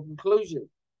logical conclusion.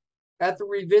 After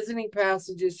revisiting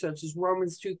passages such as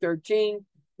Romans 2:13,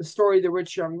 the story of the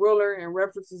rich young ruler, and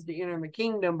references to enter the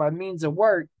kingdom by means of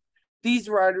work, these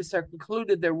writers have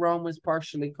concluded that Rome was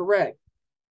partially correct.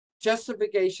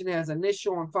 Justification has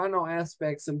initial and final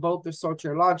aspects, and both are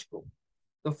soteriological.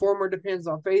 The former depends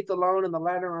on faith alone, and the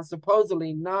latter on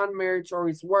supposedly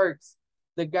non-meritorious works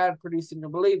that God produced in the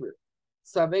believer.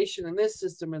 Salvation in this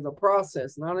system is a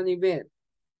process, not an event,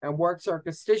 and works are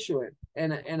constituent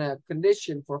and a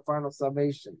condition for final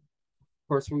salvation. Of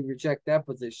course, we reject that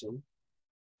position.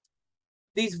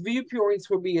 These viewpoints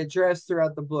will be addressed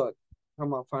throughout the book.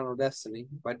 Come on, Final Destiny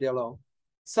by Dillo.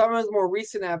 Some of the more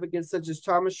recent advocates, such as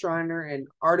Thomas Schreiner and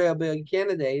R.W.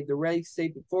 Kennedy, the ready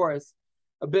state before us,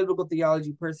 a biblical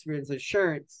theology, perseverance,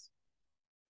 assurance.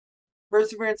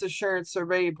 Perseverance, assurance,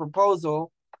 survey, and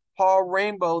proposal. Paul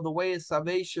Rainbow, The Way of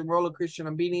Salvation, Role of Christian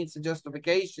Obedience and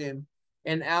Justification,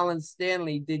 and Alan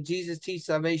Stanley, Did Jesus Teach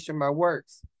Salvation by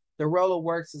Works? The Role of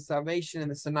Works of Salvation in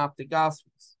the Synoptic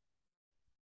Gospels.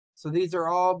 So these are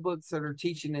all books that are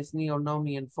teaching this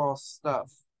neo-nomian false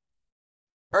stuff.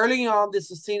 Early on, this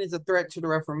was seen as a threat to the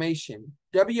Reformation.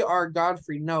 W.R.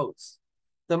 Godfrey notes,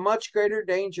 the much greater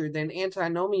danger than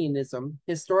antinomianism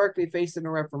historically facing the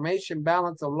Reformation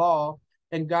balance of law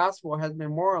and gospel has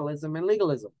been moralism and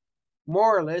legalism.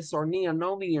 Moralists or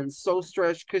neo-nomians so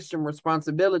stretch Christian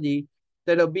responsibility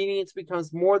that obedience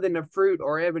becomes more than a fruit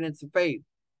or evidence of faith.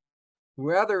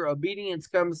 Rather, obedience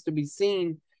comes to be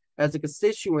seen as a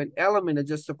constituent element of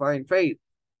justifying faith.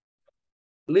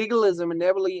 Legalism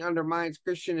inevitably undermines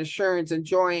Christian assurance and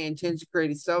joy and tends to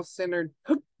create a self-centered,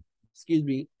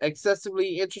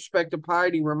 excessively introspective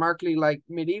piety, remarkably like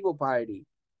medieval piety.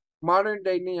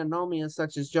 Modern-day neo-nomians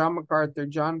such as John MacArthur,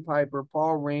 John Piper,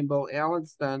 Paul Rainbow, Alan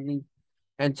Stanley,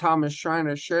 and Thomas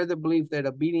Schreiner share the belief that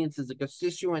obedience is a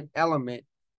constituent element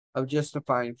of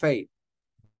justifying faith.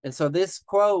 And so this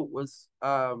quote was,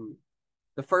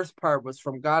 the first part was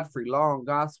from Godfrey, Law and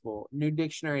Gospel, New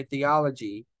Dictionary of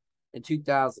Theology in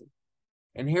 2000.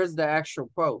 And here's the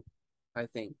actual quote, I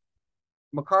think.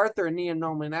 MacArthur, a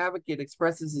neo-nomian advocate,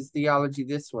 expresses his theology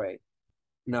this way.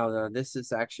 No, this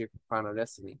is actually from Final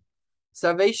Destiny.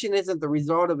 Salvation isn't the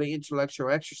result of an intellectual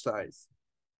exercise.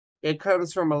 It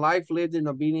comes from a life lived in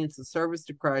obedience and service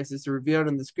to Christ as revealed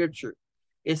in the scripture.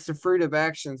 It's the fruit of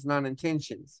actions, not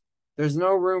intentions. There's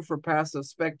no room for passive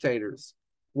spectators.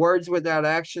 Words without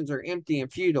actions are empty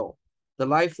and futile. The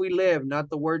life we live, not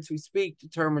the words we speak,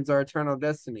 determines our eternal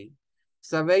destiny.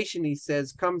 Salvation, he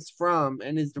says, comes from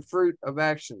and is the fruit of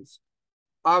actions.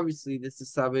 Obviously, this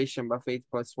is salvation by faith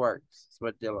plus works. That's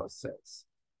what Dillo says.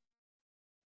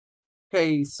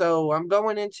 Okay, so I'm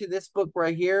going into this book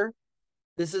right here.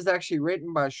 This is actually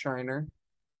written by Schreiner.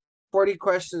 40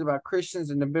 questions about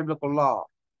Christians and the biblical law.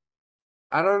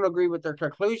 I don't agree with their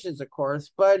conclusions, of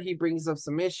course, but he brings up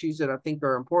some issues that I think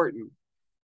are important.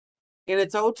 In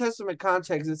its Old Testament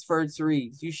context, this verse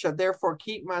reads, you shall therefore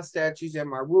keep my statutes and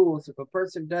my rules. If a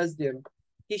person does them,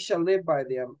 he shall live by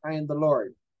them. I am the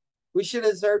Lord. We should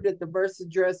observe that the verse is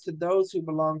addressed to those who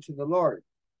belong to the Lord.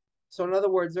 So in other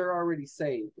words, they're already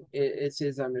saved. It's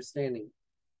his understanding.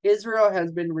 Israel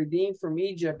has been redeemed from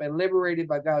Egypt and liberated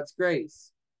by God's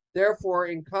grace. Therefore,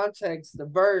 in context, the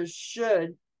verse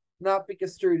should not be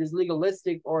construed as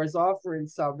legalistic or as offering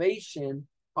salvation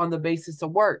on the basis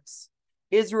of works.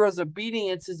 Israel's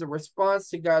obedience is a response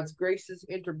to God's gracious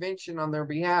intervention on their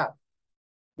behalf.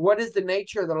 What is the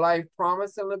nature of the life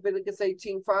promised in Leviticus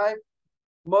 18:5?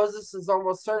 Moses is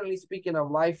almost certainly speaking of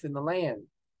life in the land.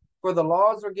 For the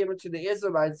laws were given to the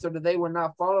Israelites so that they would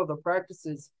not follow the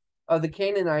practices of the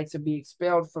Canaanites and be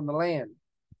expelled from the land.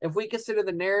 If we consider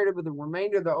the narrative of the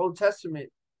remainder of the Old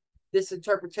Testament, this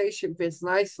interpretation fits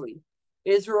nicely.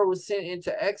 Israel was sent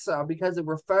into exile because of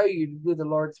their failure to do the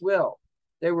Lord's will.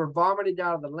 They were vomited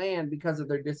out of the land because of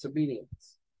their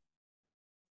disobedience.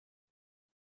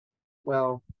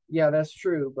 Well, yeah, that's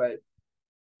true, but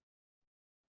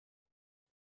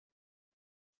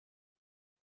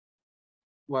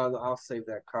Well, I'll save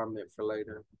that comment for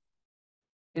later.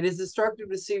 It is instructive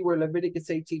to see where Leviticus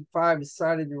 18:5 is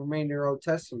cited in the remainder of the Old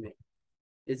Testament.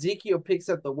 Ezekiel picks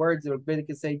up the words of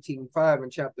Leviticus 18:5 in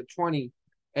chapter 20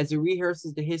 as he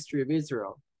rehearses the history of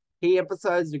Israel. He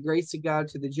emphasized the grace of God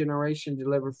to the generation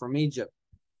delivered from Egypt.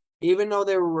 Even though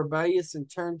they were rebellious and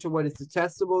turned to what is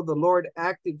detestable, the Lord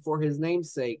acted for his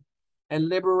name's sake and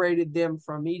liberated them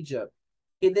from Egypt.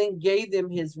 He then gave them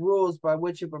his rules by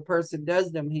which if a person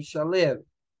does them, he shall live.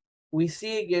 We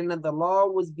see again that the law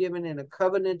was given in a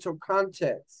covenantal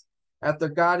context after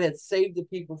God had saved the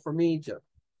people from Egypt.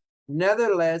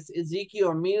 Nevertheless,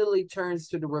 Ezekiel immediately turns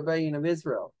to the rebellion of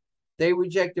Israel. They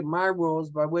rejected my rules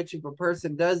by which if a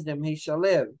person does them, he shall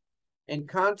live. In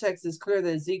context, it's clear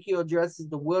that Ezekiel addresses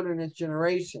the wilderness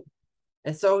generation.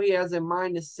 And so he has in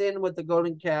mind the sin with the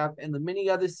golden calf and the many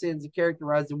other sins that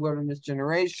characterize the wilderness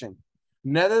generation.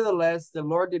 Nevertheless, the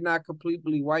Lord did not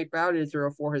completely wipe out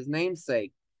Israel for his name's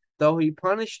sake, though he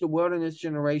punished the wilderness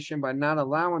generation by not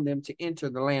allowing them to enter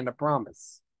the land of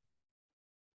promise.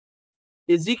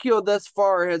 Ezekiel thus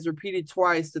far has repeated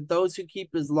twice that those who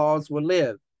keep his laws will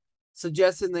live,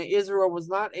 suggesting that Israel was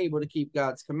not able to keep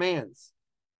God's commands.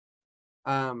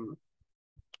 And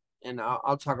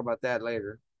I'll talk about that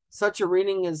later. Such a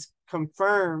reading is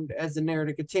confirmed as the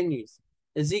narrative continues.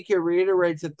 Ezekiel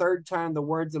reiterates a third time the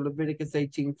words of Leviticus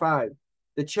 18:5.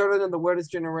 The children of the wilderness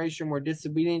generation were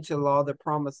disobedient to the law that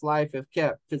promised life if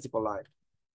kept, physical life.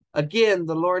 Again,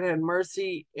 the Lord had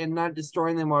mercy in not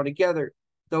destroying them altogether,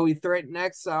 though he threatened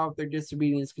exile if their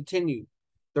disobedience continued.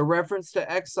 The reference to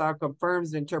exile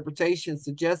confirms the interpretation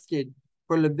suggested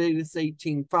for Leviticus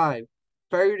 18:5.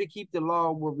 Failure to keep the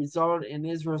law will result in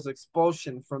Israel's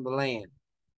expulsion from the land.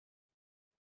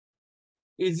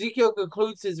 Ezekiel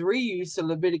concludes his reuse of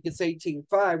Leviticus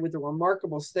 18:5 with a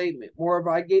remarkable statement. Moreover,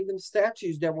 I gave them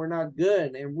statutes that were not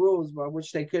good and rules by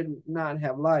which they could not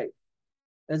have life.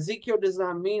 Ezekiel does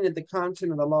not mean that the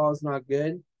content of the law is not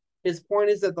good. His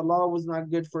point is that the law was not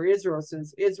good for Israel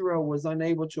since Israel was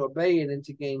unable to obey it and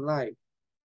to gain life.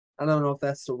 I don't know if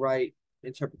that's the right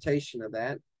interpretation of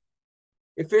that.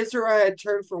 If Israel had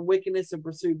turned from wickedness and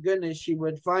pursued goodness, she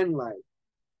would find life.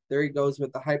 There he goes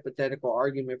with the hypothetical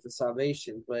argument for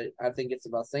salvation, but I think it's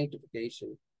about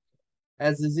sanctification.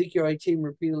 As Ezekiel 18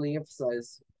 repeatedly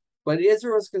emphasized, but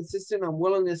Israel's consistent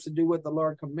unwillingness to do what the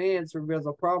Lord commands reveals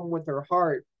a problem with her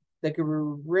heart that can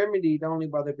be remedied only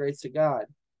by the grace of God.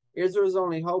 Israel's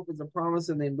only hope is the promise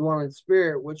of the indwelling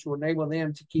spirit, which will enable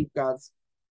them to keep God's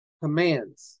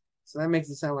commands. So that makes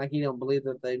it sound like he don't believe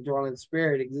that the indwelling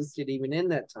spirit existed even in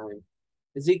that time.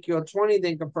 Ezekiel 20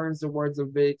 then confirms the words of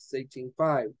Leviticus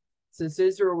 18:5. Since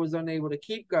Israel was unable to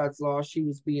keep God's law, she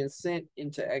was being sent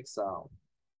into exile.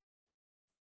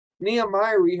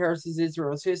 Nehemiah rehearses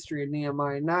Israel's history in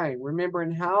Nehemiah 9,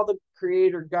 remembering how the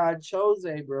Creator God chose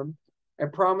Abram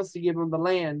and promised to give him the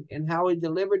land, and how he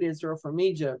delivered Israel from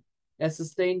Egypt and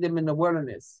sustained them in the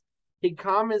wilderness. He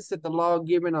comments that the law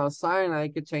given on Sinai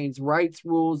contains rights,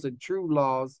 rules, and true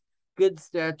laws, good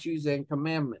statutes, and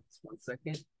commandments. One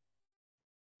second.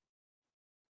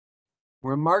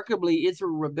 Remarkably,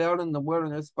 Israel rebelled in the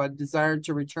wilderness by desiring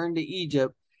to return to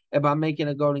Egypt and by making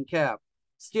a golden calf.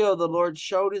 Still, the Lord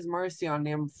showed his mercy on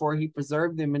them before he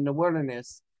preserved them in the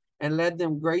wilderness and led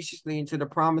them graciously into the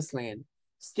promised land.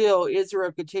 Still,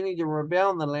 Israel continued to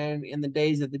rebel in the land in the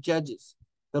days of the judges.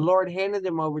 The Lord handed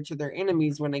them over to their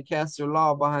enemies when they cast their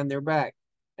law behind their back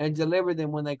and delivered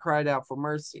them when they cried out for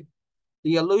mercy.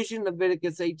 The allusion to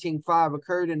Leviticus 18:5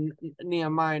 occurred in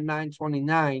Nehemiah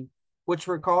 9:29, which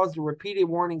recalls the repeated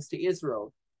warnings to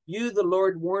Israel. You, the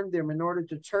Lord, warned them in order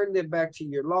to turn them back to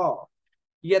your law.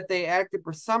 Yet they acted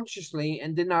presumptuously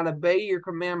and did not obey your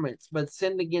commandments, but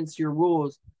sinned against your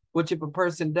rules, which if a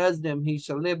person does them, he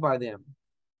shall live by them.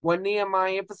 What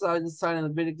Nehemiah emphasizes in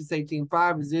Leviticus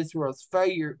 18:5 is Israel's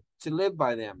failure to live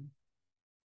by them,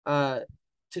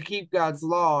 to keep God's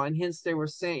law, and hence they were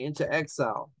sent into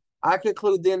exile. I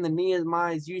conclude then that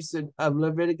Nehemiah's use of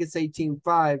Leviticus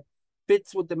 18:5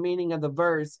 fits with the meaning of the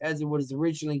verse as it was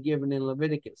originally given in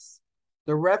Leviticus.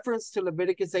 The reference to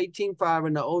Leviticus 18:5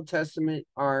 in the Old Testament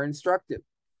are instructive,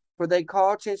 for they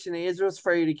call attention to Israel's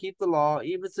failure to keep the law,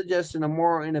 even suggesting a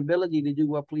moral inability to do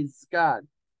what pleases God.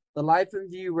 The life in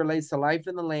view relates to life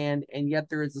in the land, and yet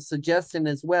there is a suggestion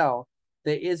as well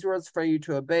that Israel's failure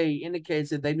to obey indicates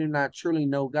that they do not truly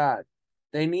know God.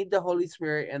 They need the Holy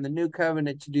Spirit and the new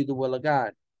covenant to do the will of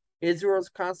God. Israel's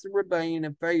constant rebellion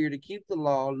and failure to keep the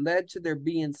law led to their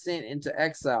being sent into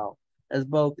exile, as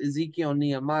both Ezekiel and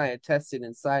Nehemiah attested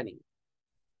in citing.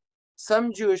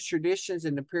 Some Jewish traditions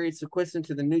in the period subsequent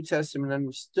to the New Testament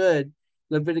understood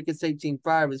Leviticus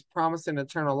 18:5 as promising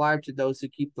eternal life to those who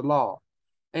keep the law.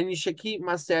 And you shall keep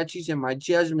my statutes and my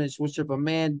judgments, which if a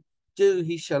man do,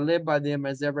 he shall live by them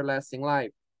as everlasting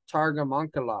life. Targum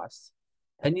Onkelos.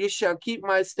 And you shall keep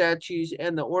my statutes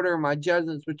and the order of my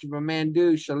judgments, which if a man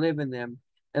do, shall live in them.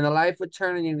 And the life of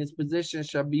eternity in his position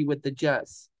shall be with the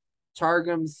just.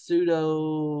 Targum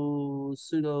Pseudo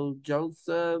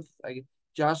Joseph,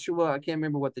 Joshua, I can't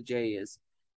remember what the J is.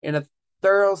 And a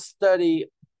thorough study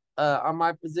on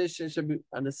my position should be,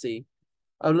 let's see.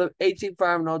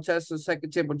 18:5 in Old Testament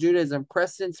Second Temple Judaism,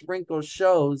 Preston Sprinkle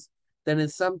shows that in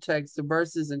some texts the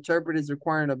verses interpreted as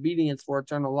requiring obedience for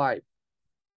eternal life.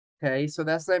 Okay, so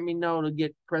that's letting me know to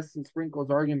get Preston Sprinkle's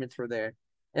arguments for there.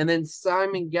 And then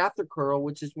Simon Gathercurl,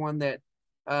 which is one that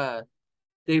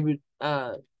David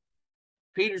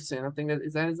Peterson, I think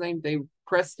is that his name? David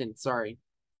Preston, sorry,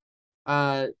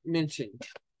 mentioned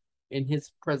in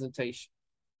his presentation.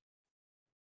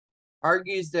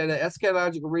 Argues that an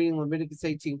eschatological reading of Leviticus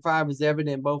 18:5 is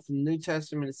evident both in the New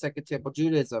Testament and Second Temple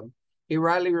Judaism. He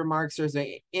rightly remarks there's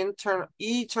an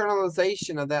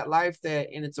eternalization of that life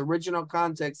that in its original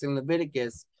context in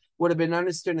Leviticus would have been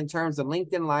understood in terms of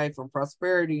lengthened life and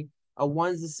prosperity of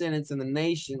one's descendants and the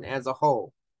nation as a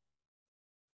whole.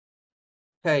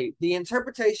 Okay, the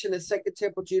interpretation of Second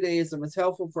Temple Judaism is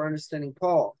helpful for understanding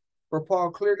Paul, for Paul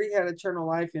clearly had eternal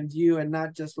life in view and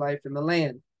not just life in the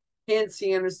land. Hence,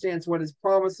 he understands what is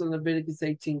promised in Leviticus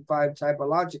 18:5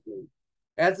 typologically.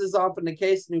 As is often the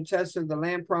case in the New Testament, the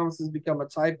land promises become a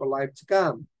type of life to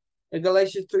come. In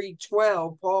Galatians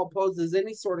 3:12, Paul opposes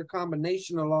any sort of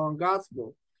combination of law and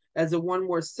gospel, as if one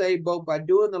were saved both by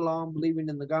doing the law and believing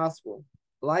in the gospel.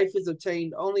 Life is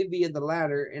obtained only via the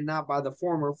latter and not by the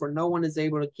former, for no one is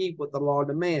able to keep what the law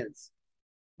demands.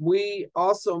 We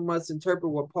also must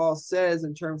interpret what Paul says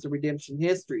in terms of redemption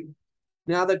history.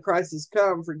 Now that Christ has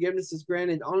come, forgiveness is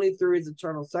granted only through his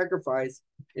eternal sacrifice,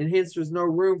 and hence there's no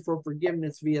room for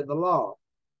forgiveness via the law.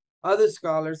 Other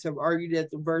scholars have argued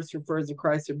that the verse refers to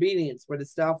Christ's obedience, but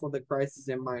it's doubtful that Christ is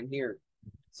in mind here.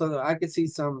 So I could see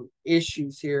some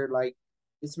issues here, like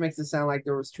this makes it sound like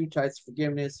there was two types of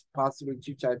forgiveness, possibly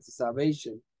two types of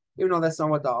salvation. Even though that's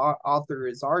not what the author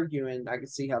is arguing, I can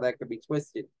see how that could be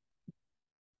twisted.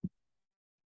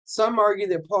 Some argue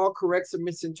that Paul corrects a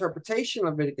misinterpretation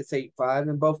of Leviticus 8:5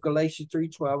 in both Galatians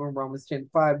 3:12 and Romans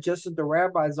 10:5, just as the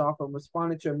rabbis often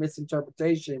responded to a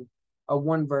misinterpretation of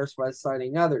one verse by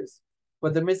citing others.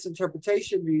 But the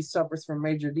misinterpretation view suffers from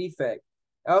major defect.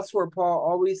 Elsewhere, Paul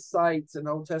always cites an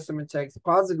Old Testament text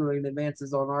positively and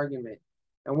advances on argument,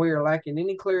 and we are lacking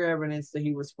any clear evidence that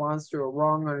he responds to a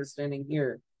wrong understanding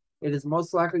here. It is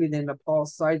most likely then that Paul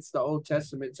cites the Old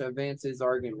Testament to advance his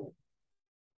argument.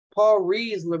 Paul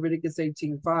reads Leviticus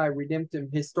 18:5 redemptive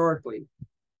historically.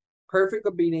 Perfect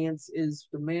obedience is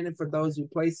demanded for those who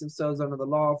place themselves under the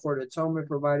law, for the atonement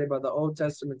provided by the Old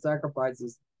Testament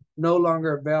sacrifices no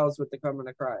longer avails with the coming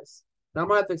of Christ. Now I'm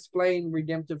going to have to explain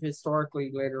redemptive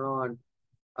historically later on.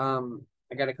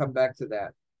 I got to come back to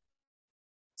that.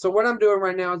 So what I'm doing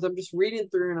right now is I'm just reading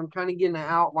through and I'm kind of getting an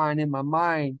outline in my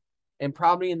mind. And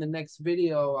probably in the next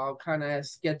video, I'll kind of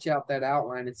sketch out that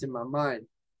outline. It's in my mind.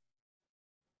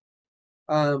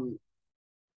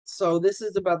 So this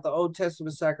is about the Old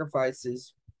Testament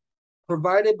sacrifices.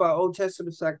 Provided by Old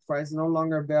Testament sacrifice no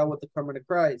longer avail with the coming of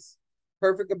Christ.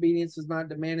 Perfect obedience was not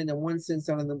demanded in one sense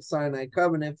under the Sinai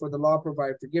covenant, for the law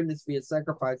provided forgiveness via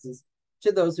sacrifices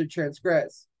to those who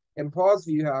transgress. In Paul's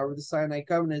view, however, the Sinai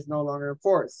covenant is no longer in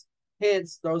force.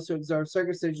 Hence, those who observe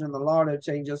circumcision and the law to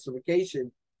obtain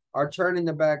justification are turning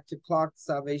their back to clock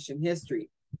salvation history.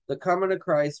 The coming of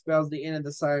Christ spells the end of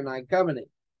the Sinai covenant.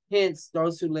 Hence,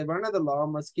 those who live under the law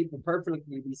must keep it perfectly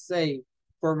to be saved.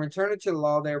 For returning to the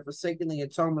law, they are forsaking the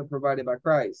atonement provided by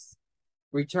Christ.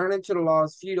 Returning to the law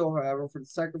is futile, however, for the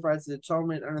sacrifice of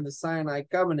atonement under the Sinai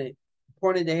covenant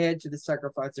pointed ahead to the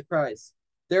sacrifice of Christ.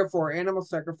 Therefore, animal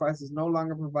sacrifices no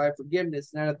longer provide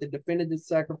forgiveness now that the definitive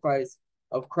sacrifice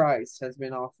of Christ has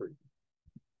been offered.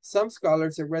 Some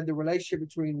scholars have read the relationship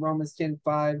between Romans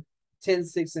 10:5,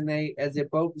 10:6, and 8 as if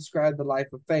both describe the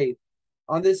life of faith.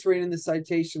 On this reading, the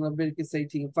citation of Leviticus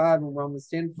 18:5 and Romans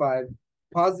 10:5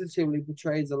 positively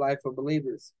portrays the life of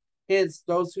believers. Hence,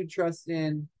 those who trust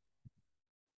in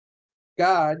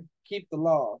God keep the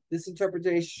law. This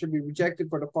interpretation should be rejected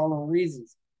for the following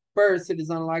reasons. First, it is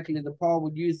unlikely that Paul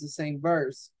would use the same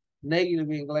verse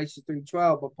negatively in Galatians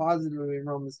 3:12, but positively in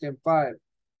Romans 10:5,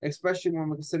 especially when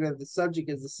we consider that the subject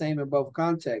is the same in both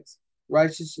contexts,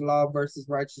 righteous law versus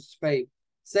righteous faith.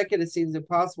 Second, it seems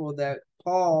impossible that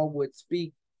Paul would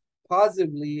speak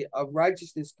positively of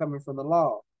righteousness coming from the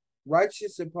law.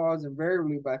 Righteousness imposed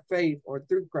invariably by faith or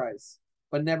through Christ,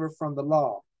 but never from the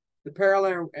law. The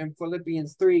parallel in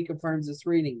Philippians 3 confirms this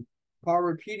reading. Paul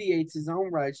repudiates his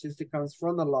own righteousness that comes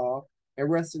from the law and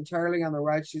rests entirely on the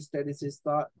righteousness that is his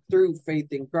thought through faith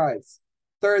in Christ.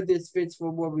 Third, this fits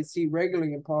with what we see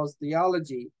regularly in Paul's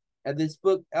theology, and this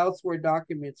book elsewhere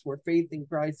documents where faith in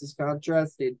Christ is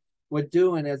contrasted with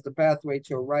doing as the pathway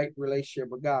to a right relationship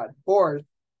with God. Fourth,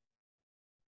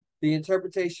 the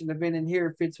interpretation of in and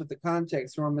here fits with the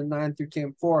context, Romans 9 through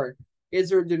 10:4.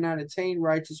 Israel did not attain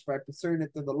righteousness by pursuing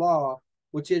it through the law,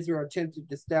 which Israel attempted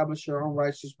to establish her own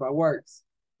righteousness by works.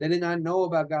 They did not know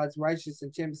about God's righteousness and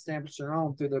attempted to establish their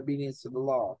own through the obedience to the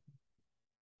law.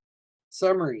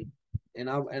 Summary, and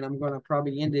I'm going to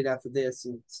probably end it after this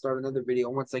and start another video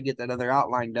once I get that other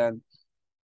outline done.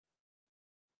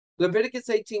 Leviticus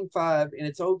 18:5 in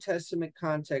its Old Testament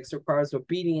context requires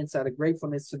obedience out of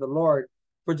gratefulness to the Lord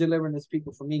for delivering his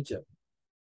people from Egypt.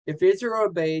 If Israel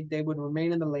obeyed, they would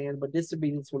remain in the land, but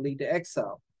disobedience would lead to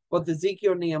exile. Both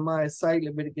Ezekiel and Nehemiah cite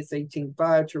Leviticus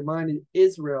 18:5 to remind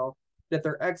Israel that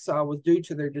their exile was due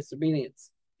to their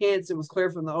disobedience. Hence, it was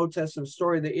clear from the Old Testament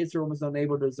story that Israel was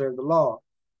unable to observe the law.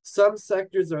 Some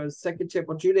sectors of Second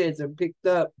Temple Judaism picked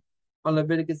up on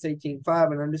Leviticus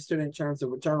 18:5 and understood in terms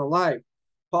of eternal life.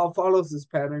 Paul follows this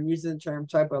pattern, using the term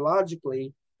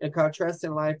typologically and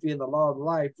contrasting life via the law of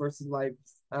life versus life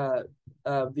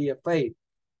via faith.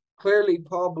 Clearly,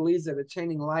 Paul believes that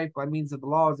attaining life by means of the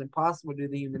law is impossible due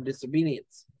to human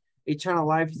disobedience. Eternal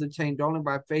life is attained only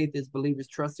by faith as believers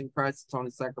trust in Christ's atoning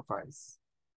sacrifice.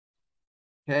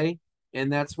 Okay?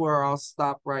 And that's where I'll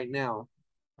stop right now.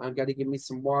 I've got to give me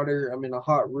some water. I'm in a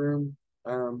hot room.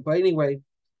 But anyway,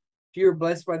 if you're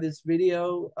blessed by this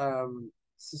video,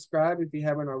 subscribe if you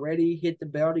haven't already. Hit the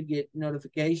bell to get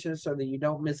notifications so that you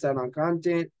don't miss out on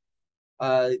content.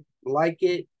 Like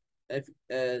it. If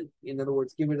in other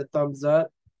words, give it a thumbs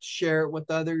up, share it with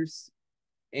others,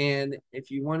 and if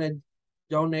you want to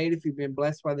donate, if you've been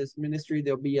blessed by this ministry,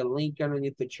 there'll be a link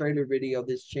underneath the trailer video of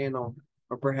this channel,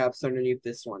 or perhaps underneath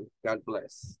this one. God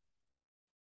bless.